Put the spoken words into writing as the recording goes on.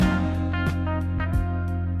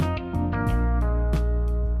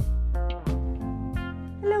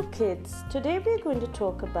kids, today we're going to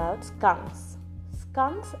talk about skunks.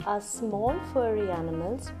 Skunks are small furry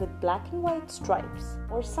animals with black and white stripes,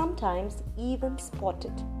 or sometimes even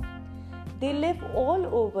spotted. They live all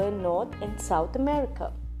over North and South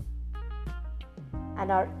America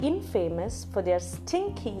and are infamous for their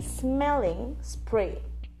stinky smelling spray.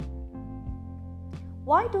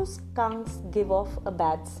 Why do skunks give off a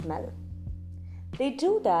bad smell? They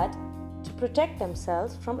do that to protect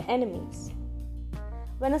themselves from enemies.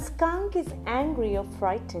 When a skunk is angry or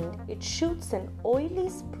frightened, it shoots an oily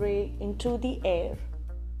spray into the air.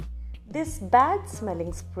 This bad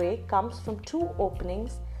smelling spray comes from two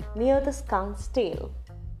openings near the skunk's tail.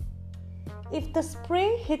 If the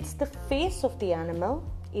spray hits the face of the animal,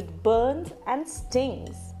 it burns and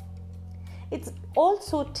stings. It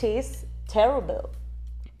also tastes terrible,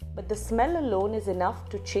 but the smell alone is enough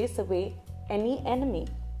to chase away any enemy.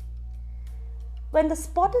 When the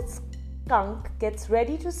spotted skunk gets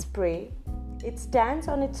ready to spray, it stands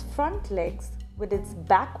on its front legs with its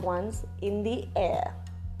back ones in the air.